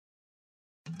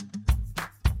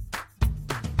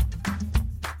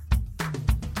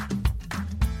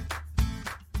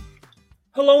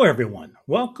Hello, everyone.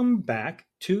 Welcome back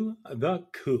to The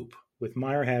Coop with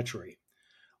Meyer Hatchery,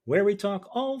 where we talk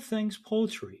all things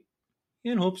poultry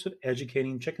in hopes of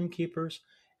educating chicken keepers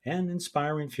and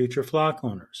inspiring future flock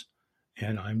owners.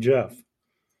 And I'm Jeff.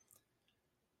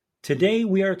 Today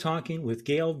we are talking with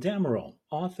Gail Damerow,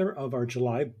 author of our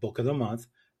July Book of the Month,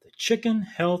 The Chicken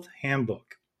Health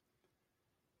Handbook.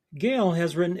 Gail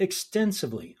has written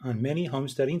extensively on many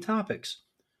homesteading topics,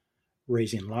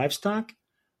 raising livestock,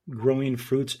 growing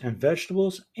fruits and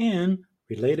vegetables, and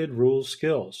related rural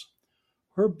skills.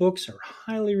 Her books are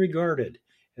highly regarded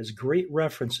as great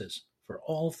references for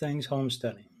all things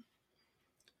homesteading.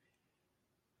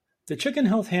 The Chicken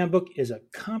Health Handbook is a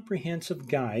comprehensive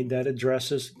guide that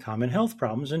addresses common health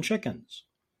problems in chickens.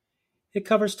 It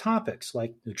covers topics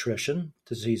like nutrition,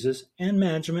 diseases, and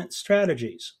management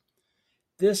strategies.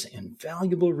 This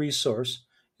invaluable resource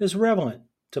is relevant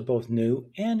to both new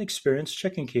and experienced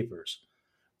chicken keepers,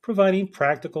 providing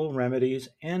practical remedies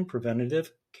and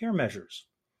preventative care measures.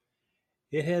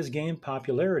 It has gained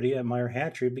popularity at Meyer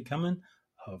Hatchery, becoming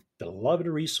a beloved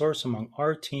resource among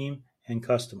our team and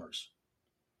customers.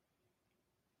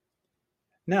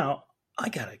 Now, I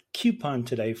got a coupon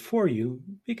today for you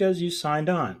because you signed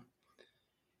on.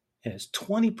 And it's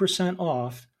 20%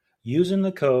 off using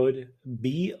the code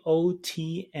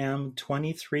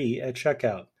BOTM23 at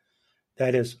checkout.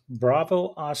 That is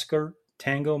Bravo Oscar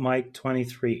Tango Mike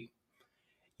 23.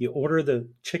 You order the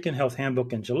Chicken Health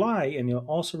Handbook in July, and you'll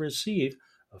also receive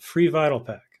a free Vital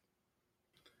Pack.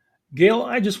 Gail,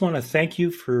 I just want to thank you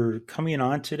for coming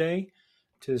on today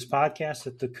to this podcast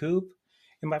at the Coop.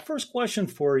 And my first question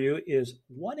for you is,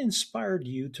 what inspired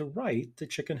you to write the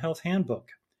Chicken Health Handbook?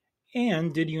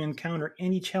 And did you encounter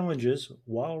any challenges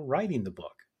while writing the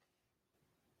book?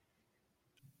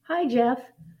 Hi, Jeff.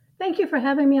 Thank you for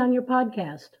having me on your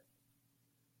podcast.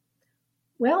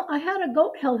 Well, I had a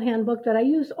goat health handbook that I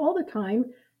used all the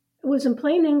time. It was in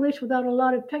plain English without a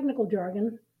lot of technical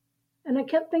jargon. And I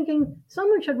kept thinking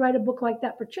someone should write a book like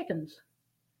that for chickens.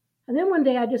 And then one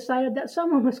day I decided that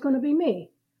someone was going to be me.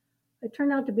 It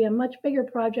turned out to be a much bigger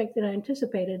project than I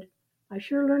anticipated. I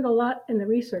sure learned a lot in the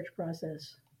research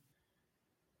process.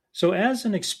 So, as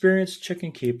an experienced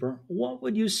chicken keeper, what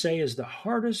would you say is the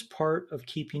hardest part of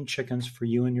keeping chickens for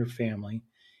you and your family?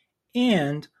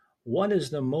 And what is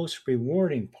the most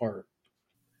rewarding part?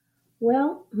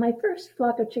 Well, my first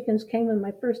flock of chickens came in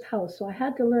my first house, so I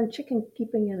had to learn chicken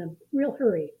keeping in a real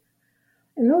hurry.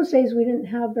 In those days, we didn't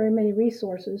have very many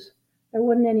resources. There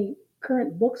wasn't any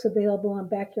current books available on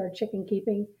backyard chicken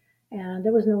keeping, and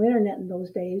there was no internet in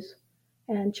those days,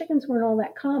 and chickens weren't all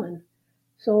that common.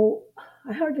 So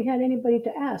I hardly had anybody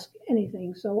to ask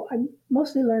anything, so I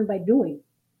mostly learned by doing.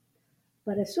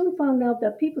 But I soon found out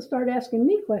that people started asking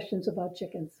me questions about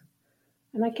chickens,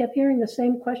 and I kept hearing the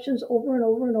same questions over and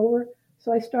over and over,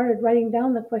 so I started writing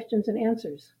down the questions and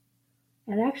answers.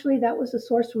 And actually, that was the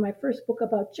source for my first book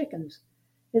about chickens.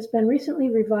 It's been recently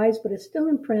revised, but it's still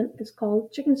in print. It's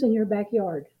called Chickens in Your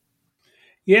Backyard.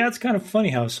 Yeah, it's kind of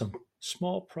funny how some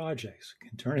small projects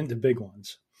can turn into big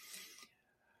ones.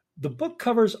 The book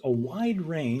covers a wide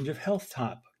range of health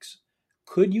topics.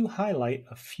 Could you highlight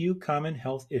a few common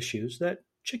health issues that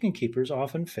chicken keepers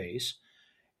often face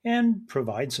and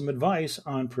provide some advice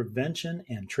on prevention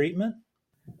and treatment?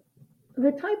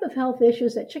 The type of health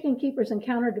issues that chicken keepers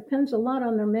encounter depends a lot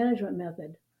on their management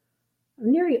method.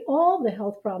 Nearly all the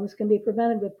health problems can be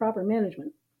prevented with proper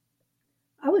management.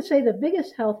 I would say the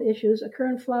biggest health issues occur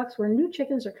in flocks where new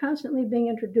chickens are constantly being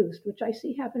introduced, which I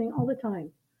see happening all the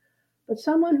time. But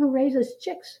someone who raises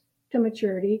chicks to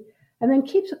maturity and then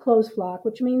keeps a closed flock,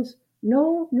 which means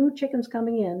no new chickens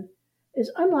coming in,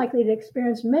 is unlikely to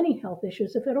experience many health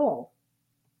issues, if at all.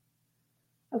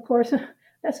 Of course,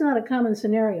 that's not a common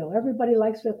scenario. Everybody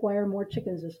likes to acquire more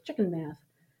chickens as chicken math.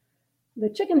 The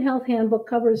Chicken Health Handbook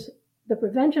covers the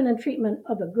prevention and treatment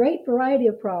of a great variety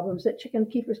of problems that chicken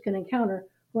keepers can encounter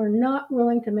who are not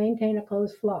willing to maintain a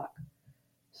closed flock.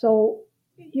 So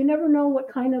you never know what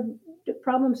kind of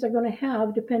problems they're going to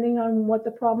have depending on what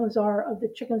the problems are of the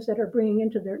chickens that are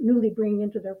newly bringing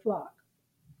into their flock.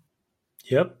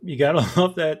 Yep, you got to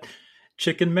love that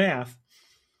chicken math.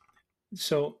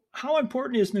 So, how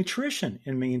important is nutrition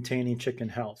in maintaining chicken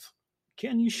health?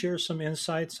 Can you share some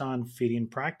insights on feeding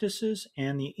practices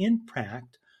and the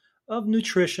impact of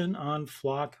nutrition on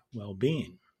flock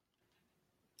well-being?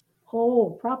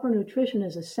 Oh, proper nutrition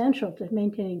is essential to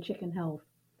maintaining chicken health.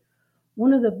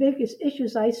 One of the biggest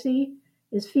issues I see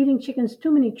is feeding chickens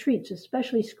too many treats,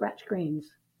 especially scratch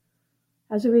grains.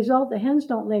 As a result, the hens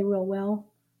don't lay real well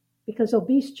because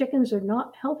obese chickens are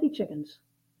not healthy chickens.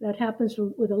 That happens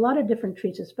with a lot of different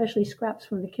treats, especially scraps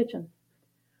from the kitchen.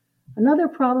 Another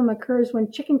problem occurs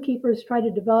when chicken keepers try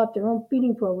to develop their own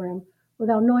feeding program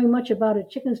without knowing much about a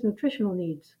chicken's nutritional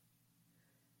needs.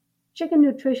 Chicken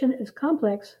nutrition is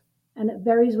complex and it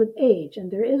varies with age, and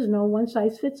there is no one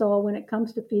size fits all when it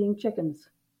comes to feeding chickens.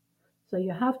 So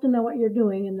you have to know what you're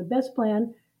doing, and the best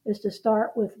plan is to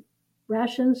start with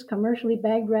rations, commercially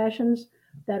bagged rations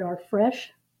that are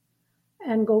fresh,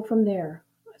 and go from there,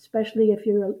 especially if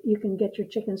you can get your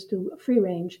chickens to free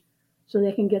range so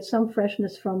they can get some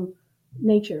freshness from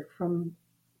nature, from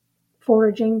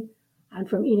foraging and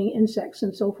from eating insects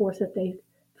and so forth that they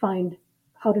find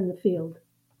out in the field.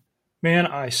 Man,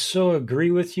 I so agree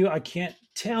with you. I can't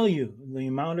tell you the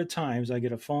amount of times I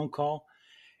get a phone call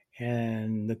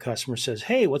and the customer says,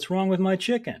 "Hey, what's wrong with my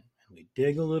chicken?" And we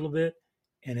dig a little bit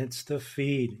and it's the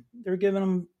feed. They're giving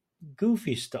them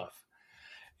goofy stuff.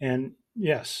 And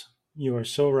yes, you are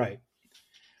so right.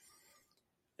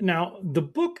 Now, the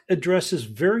book addresses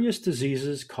various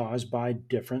diseases caused by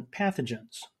different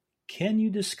pathogens. Can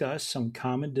you discuss some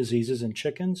common diseases in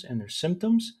chickens and their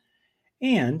symptoms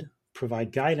and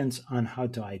provide guidance on how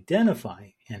to identify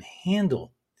and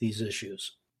handle these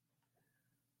issues?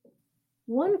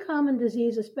 One common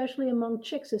disease, especially among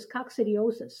chicks, is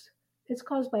coccidiosis. It's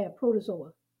caused by a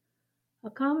protozoa. A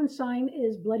common sign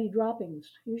is bloody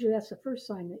droppings. Usually that's the first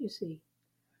sign that you see.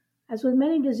 As with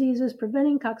many diseases,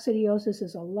 preventing coccidiosis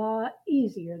is a lot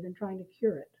easier than trying to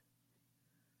cure it.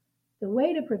 The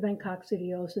way to prevent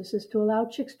coccidiosis is to allow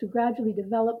chicks to gradually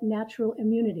develop natural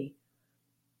immunity.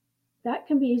 That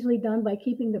can be easily done by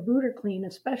keeping the brooder clean,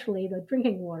 especially the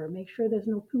drinking water. Make sure there's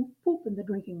no poop in the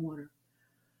drinking water.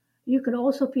 You can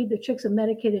also feed the chicks a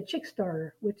medicated chick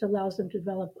starter, which allows them to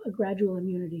develop a gradual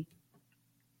immunity.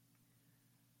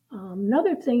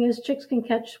 Another thing is chicks can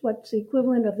catch what's the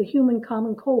equivalent of the human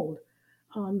common cold.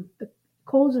 The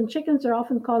colds in chickens are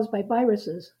often caused by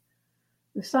viruses.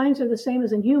 The signs are the same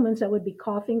as in humans. That would be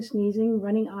coughing, sneezing,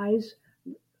 running eyes,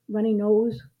 runny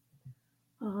nose.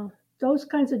 Those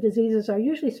kinds of diseases are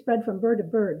usually spread from bird to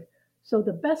bird. So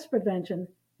the best prevention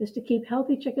is to keep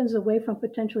healthy chickens away from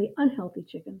potentially unhealthy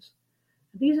chickens.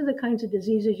 These are the kinds of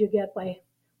diseases you get by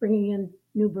bringing in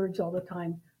new birds all the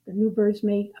time. The new birds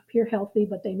may appear healthy,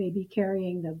 but they may be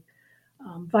carrying the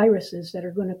viruses that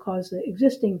are going to cause the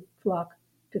existing flock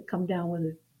to come down with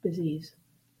a disease.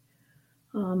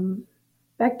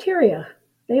 Bacteria,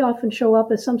 they often show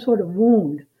up as some sort of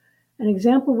wound. An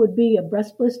example would be a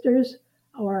breast blisters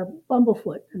or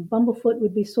bumblefoot, and bumblefoot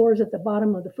would be sores at the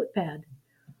bottom of the foot pad.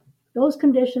 Those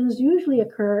conditions usually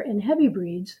occur in heavy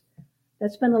breeds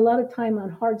that spend a lot of time on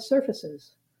hard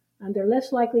surfaces, and they're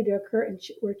less likely to occur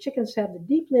where chickens have the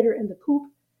deep litter in the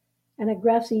coop and a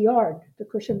grassy yard to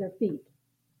cushion their feet.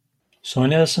 So,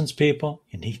 in essence, people,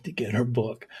 you need to get her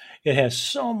book. It has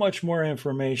so much more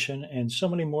information and so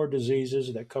many more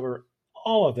diseases that cover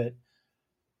all of it.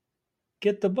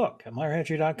 Get the book at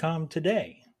myratchery.com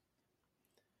today.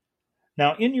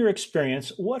 Now, in your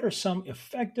experience, what are some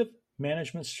effective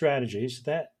management strategies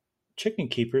that chicken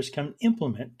keepers can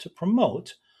implement to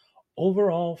promote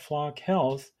overall flock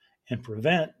health and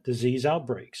prevent disease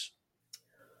outbreaks?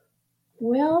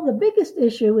 Well, the biggest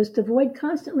issue is to avoid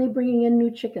constantly bringing in new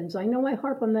chickens. I know I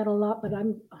harp on that a lot, but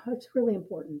it's really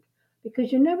important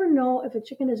because you never know if a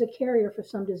chicken is a carrier for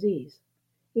some disease,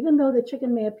 even though the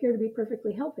chicken may appear to be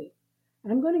perfectly healthy.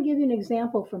 And I'm going to give you an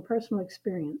example from personal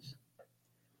experience.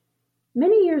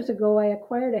 Many years ago, I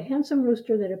acquired a handsome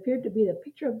rooster that appeared to be the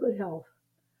picture of good health.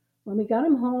 When we got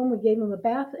him home, we gave him a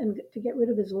bath and to get rid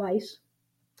of his lice,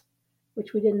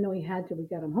 which we didn't know he had till we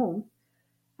got him home.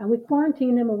 And we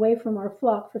quarantined him away from our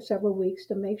flock for several weeks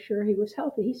to make sure he was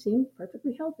healthy. He seemed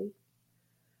perfectly healthy.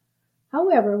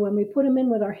 However, when we put him in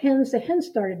with our hens, the hens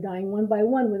started dying one by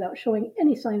one without showing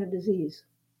any sign of disease.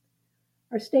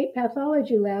 Our state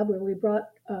pathology lab, where we brought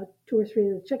 2 or 3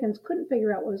 of the chickens, couldn't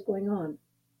figure out what was going on.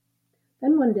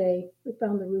 Then one day, we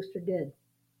found the rooster dead.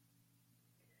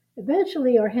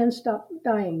 Eventually, our hens stopped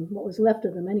dying, what was left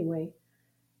of them anyway.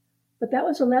 But that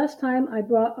was the last time I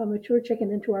brought a mature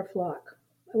chicken into our flock.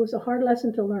 It was a hard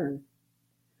lesson to learn.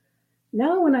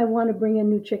 Now when I want to bring in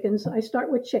new chickens, I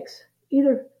start with chicks,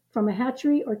 either from a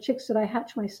hatchery or chicks that I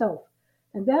hatch myself.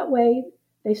 And that way,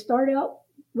 they start out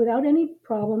without any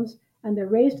problems, and they're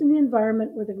raised in the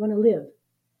environment where they're going to live.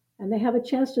 And they have a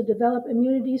chance to develop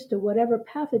immunities to whatever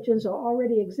pathogens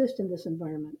already exist in this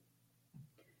environment.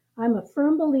 I'm a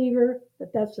firm believer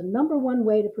that that's the number one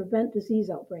way to prevent disease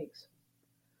outbreaks.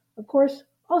 Of course,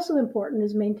 also important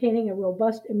is maintaining a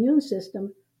robust immune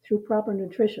system through proper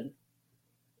nutrition.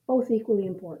 Both equally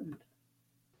important.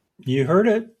 You heard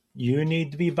it. You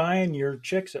need to be buying your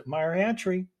chicks at Meyer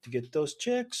Hatchery to get those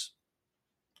chicks.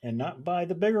 and not buy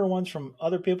the bigger ones from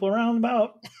other people around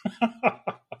about.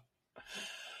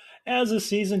 As a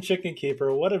seasoned chicken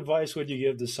keeper, what advice would you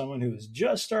give to someone who is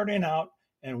just starting out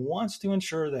and wants to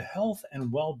ensure the health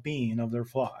and well being of their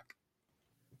flock?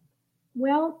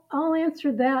 Well, I'll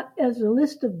answer that as a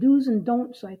list of do's and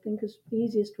don'ts, I think is the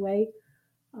easiest way.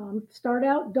 Start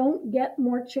out, don't get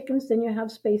more chickens than you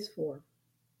have space for.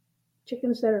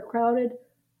 Chickens that are crowded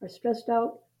are stressed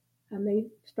out and they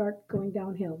start going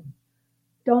downhill.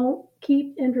 Don't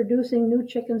keep introducing new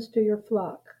chickens to your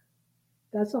flock.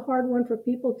 That's a hard one for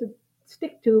people to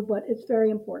stick to, but it's very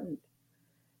important.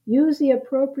 Use the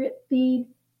appropriate feed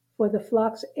for the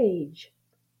flock's age.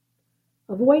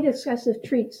 Avoid excessive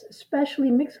treats,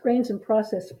 especially mixed grains and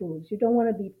processed foods. You don't want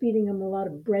to be feeding them a lot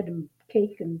of bread and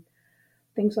cake and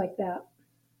things like that.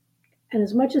 And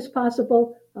as much as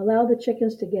possible, allow the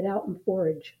chickens to get out and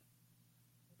forage.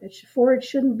 Forage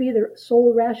shouldn't be their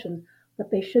sole ration, but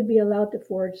they should be allowed to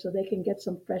forage so they can get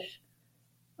some fresh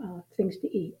things to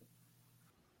eat.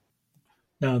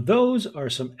 Now, those are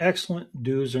some excellent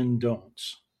do's and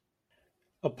don'ts.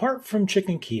 Apart from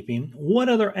chicken keeping, what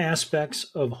other aspects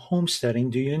of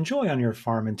homesteading do you enjoy on your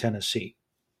farm in Tennessee?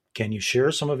 Can you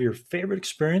share some of your favorite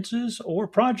experiences or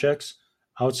projects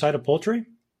outside of poultry?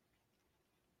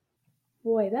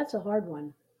 Boy, that's a hard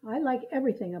one. I like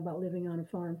everything about living on a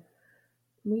farm.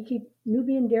 We keep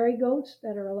Nubian dairy goats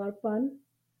that are a lot of fun.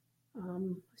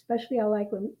 Especially I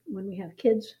like when we have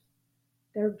kids.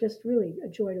 They're just really a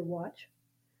joy to watch.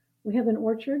 We have an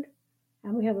orchard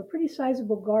and we have a pretty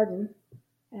sizable garden,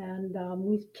 and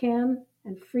we can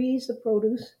and freeze the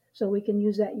produce so we can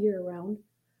use that year round.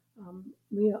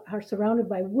 We are surrounded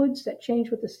by woods that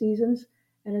change with the seasons,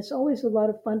 and it's always a lot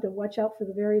of fun to watch out for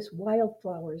the various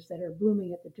wildflowers that are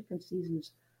blooming at the different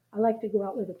seasons. I like to go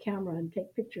out with a camera and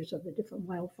take pictures of the different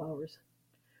wildflowers.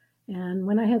 And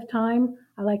when I have time,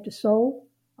 I like to sew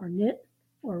or knit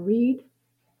or read.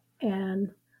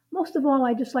 And most of all,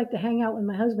 I just like to hang out with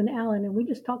my husband, Alan, and we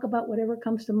just talk about whatever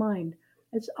comes to mind.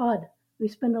 It's odd. We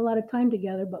spend a lot of time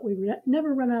together, but we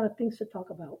never run out of things to talk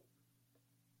about.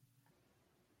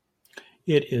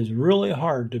 It is really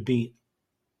hard to beat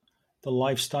the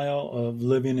lifestyle of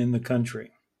living in the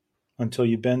country until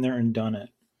you've been there and done it.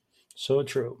 So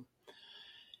true.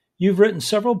 You've written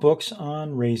several books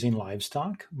on raising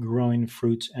livestock, growing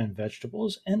fruits and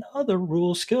vegetables, and other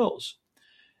rural skills.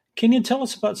 Can you tell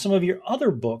us about some of your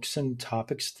other books and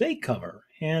topics they cover?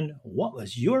 And what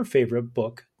was your favorite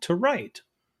book to write?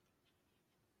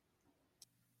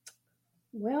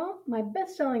 Well, my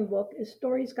best selling book is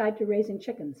Story's Guide to Raising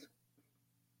Chickens.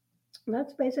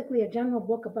 That's basically a general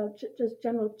book about just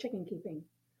general chicken keeping.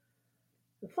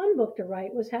 The fun book to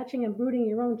write was Hatching and Brooding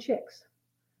Your Own Chicks.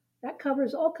 That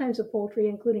covers all kinds of poultry,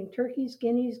 including turkeys,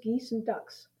 guineas, geese, and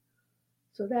ducks.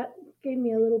 So that gave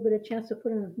me a little bit of chance to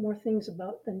put in more things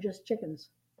about than just chickens.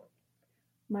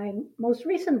 My most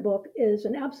recent book is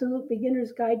An Absolute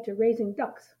Beginner's Guide to Raising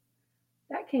Ducks.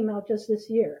 That came out just this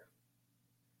year.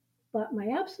 But my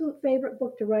absolute favorite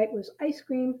book to write was Ice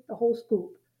Cream, the Whole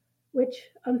Scoop, which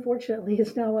unfortunately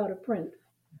is now out of print.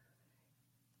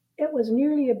 It was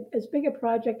nearly as big a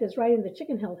project as writing the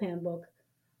Chicken Health Handbook.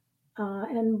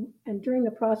 And during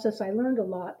the process, I learned a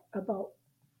lot about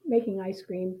making ice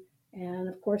cream. And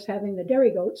of course, having the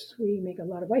dairy goats, we make a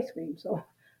lot of ice cream. So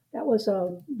that was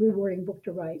a rewarding book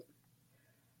to write.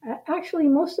 Actually,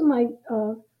 most of my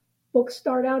books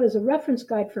start out as a reference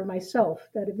guide for myself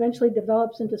that eventually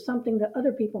develops into something that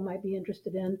other people might be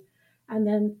interested in, and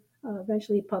then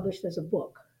eventually published as a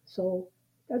book. So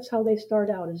that's how they start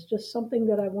out, is just something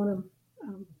that I want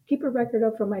to keep a record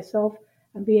of for myself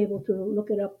and be able to look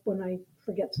it up when I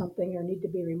forget something or need to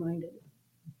be reminded.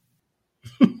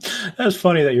 That's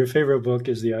funny that your favorite book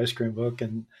is the ice cream book.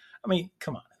 And I mean,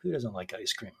 come on, who doesn't like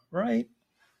ice cream, right?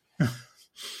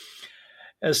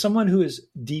 As someone who is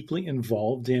deeply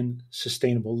involved in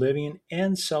sustainable living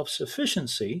and self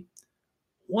sufficiency,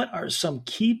 what are some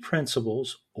key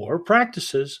principles or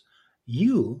practices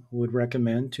you would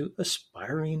recommend to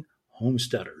aspiring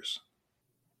homesteaders?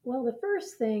 Well, the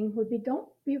first thing would be don't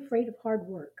be afraid of hard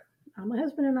work. My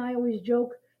husband and I always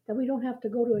joke that we don't have to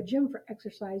go to a gym for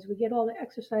exercise. We get all the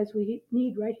exercise we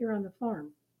need right here on the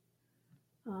farm.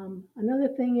 Another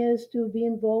thing is to be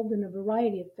involved in a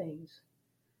variety of things.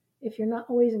 If you're not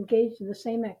always engaged in the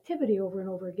same activity over and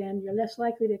over again, you're less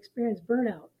likely to experience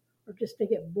burnout or just to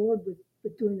get bored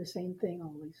with doing the same thing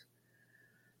always.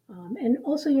 And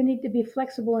also, you need to be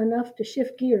flexible enough to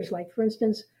shift gears. Like, for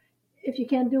instance, if you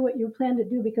can't do what you plan to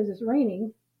do because it's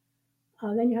raining,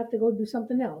 then you have to go do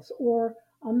something else. Or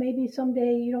maybe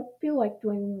someday you don't feel like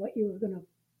doing what you were going to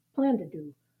plan to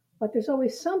do. But there's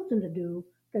always something to do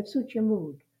that suits your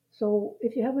mood. So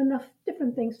if you have enough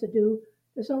different things to do,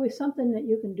 there's always something that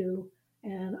you can do.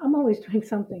 And I'm always doing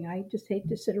something. I just hate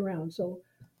to sit around. So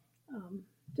um,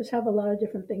 just have a lot of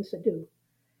different things to do.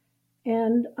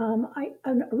 And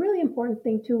a really important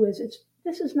thing too is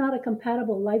this is not a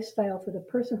compatible lifestyle for the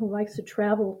person who likes to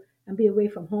travel and be away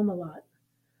from home a lot.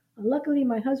 Luckily,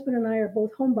 my husband and I are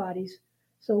both homebodies,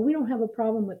 so we don't have a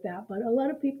problem with that. But a lot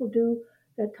of people do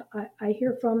that I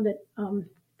hear from that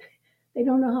they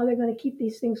don't know how they're going to keep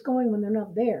these things going when they're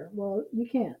not there. Well, you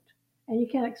can't. And you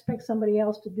can't expect somebody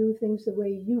else to do things the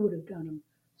way you would have done them.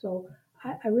 So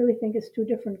I really think it's two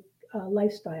different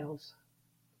lifestyles.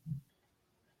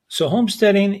 So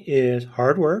homesteading is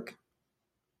hard work,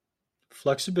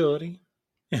 flexibility,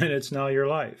 and it's now your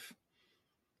life.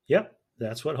 Yep,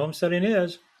 that's what homesteading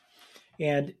is.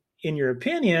 And in your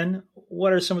opinion,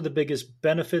 what are some of the biggest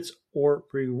benefits or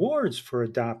rewards for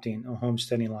adopting a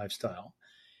homesteading lifestyle?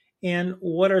 And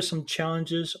what are some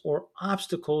challenges or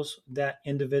obstacles that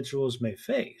individuals may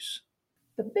face?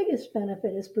 The biggest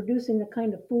benefit is producing the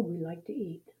kind of food we like to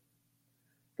eat.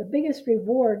 The biggest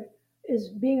reward is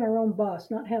being our own boss,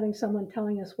 not having someone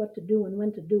telling us what to do and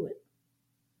when to do it.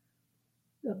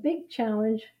 The big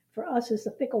challenge for us is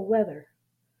the fickle weather.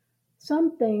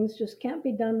 Some things just can't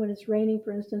be done when it's raining,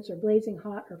 for instance, or blazing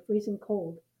hot or freezing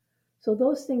cold. So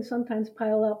those things sometimes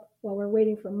pile up while we're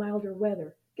waiting for milder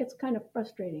weather. It gets kind of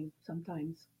frustrating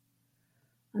sometimes.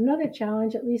 Another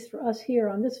challenge, at least for us here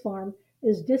on this farm,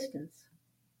 is distance.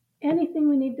 Anything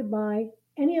we need to buy,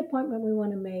 any appointment we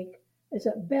want to make, is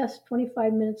at best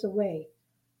 25 minutes away,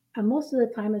 and most of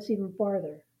the time it's even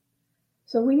farther.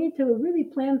 So we need to really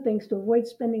plan things to avoid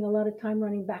spending a lot of time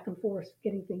running back and forth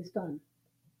getting things done.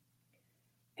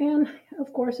 And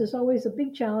of course, there's always a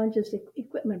big challenge is the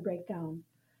equipment breakdown.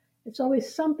 It's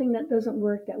always something that doesn't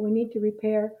work that we need to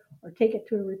repair or take it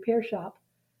to a repair shop,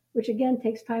 which again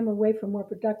takes time away from more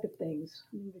productive things.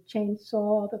 The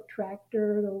chainsaw, the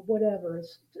tractor, the whatever.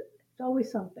 It's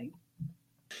always something.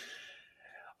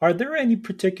 Are there any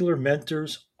particular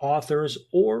mentors, authors,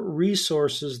 or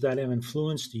resources that have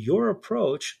influenced your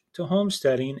approach to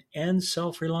homesteading and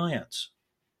self-reliance?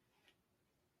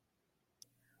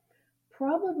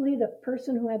 Probably the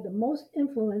person who had the most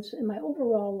influence in my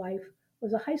overall life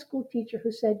was a high school teacher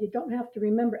who said you don't have to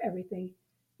remember everything,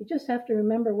 you just have to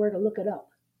remember where to look it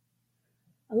up.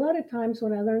 A lot of times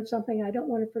when I learn something I don't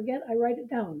want to forget, I write it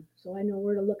down so I know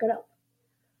where to look it up.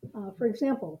 For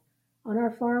example, on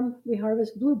our farm, we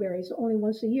harvest blueberries only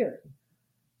once a year.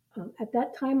 At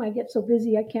that time, I get so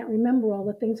busy I can't remember all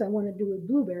the things I want to do with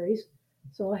blueberries,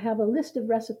 so I have a list of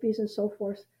recipes and so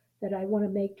forth that I want to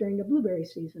make during the blueberry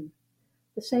season.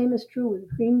 The same is true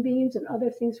with green beans and other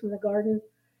things from the garden,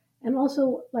 and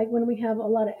also like when we have a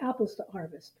lot of apples to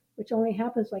harvest, which only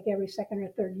happens like every second or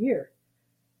third year.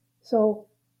 So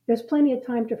there's plenty of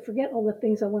time to forget all the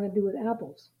things I want to do with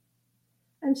apples,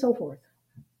 and so forth.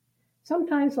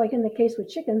 Sometimes, like in the case with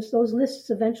chickens, those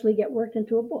lists eventually get worked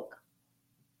into a book.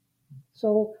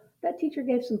 So that teacher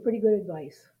gave some pretty good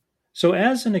advice. So,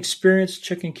 as an experienced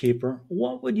chicken keeper,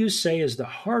 what would you say is the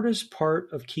hardest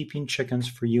part of keeping chickens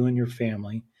for you and your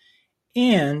family?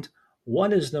 And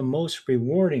what is the most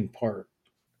rewarding part?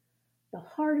 The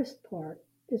hardest part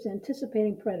is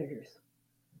anticipating predators.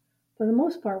 For the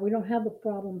most part, we don't have a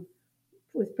problem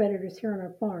with predators here on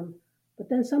our farm, but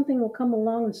then something will come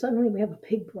along and suddenly we have a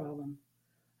big problem.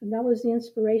 And that was the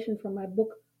inspiration for my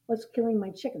book, What's Killing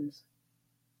My Chickens?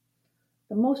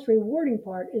 The most rewarding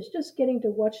part is just getting to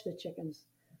watch the chickens.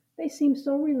 They seem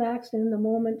so relaxed and in the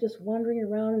moment, just wandering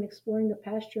around and exploring the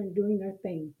pasture and doing their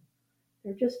thing.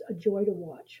 They're just a joy to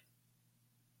watch.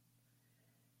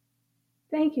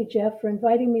 Thank you, Jeff, for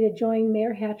inviting me to join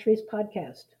Mayor Hatchery's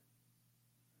podcast.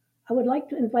 I would like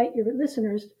to invite your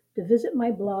listeners to visit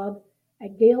my blog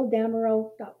at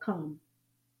gaildamerow.com.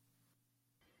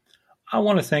 I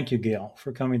want to thank you, Gail,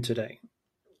 for coming today.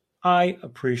 I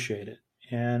appreciate it,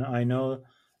 and I know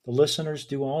the listeners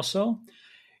do also.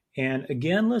 And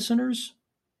again, listeners,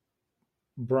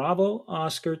 Bravo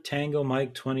Oscar Tango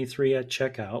Mike 23 at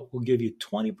checkout will give you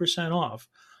 20% off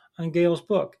on Gail's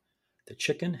book, The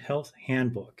Chicken Health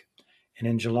Handbook. And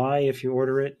in July, if you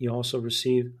order it, you also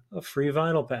receive a free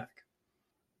vinyl pack.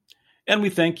 And we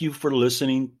thank you for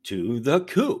listening to The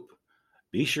Coop.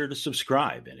 Be sure to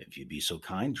subscribe, and if you'd be so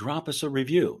kind, drop us a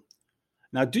review.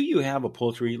 Now, do you have a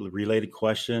poultry-related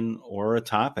question or a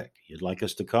topic you'd like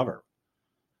us to cover?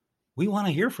 We want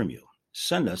to hear from you.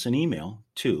 Send us an email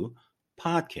to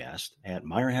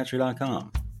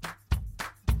podcast@meyerhatcher.com.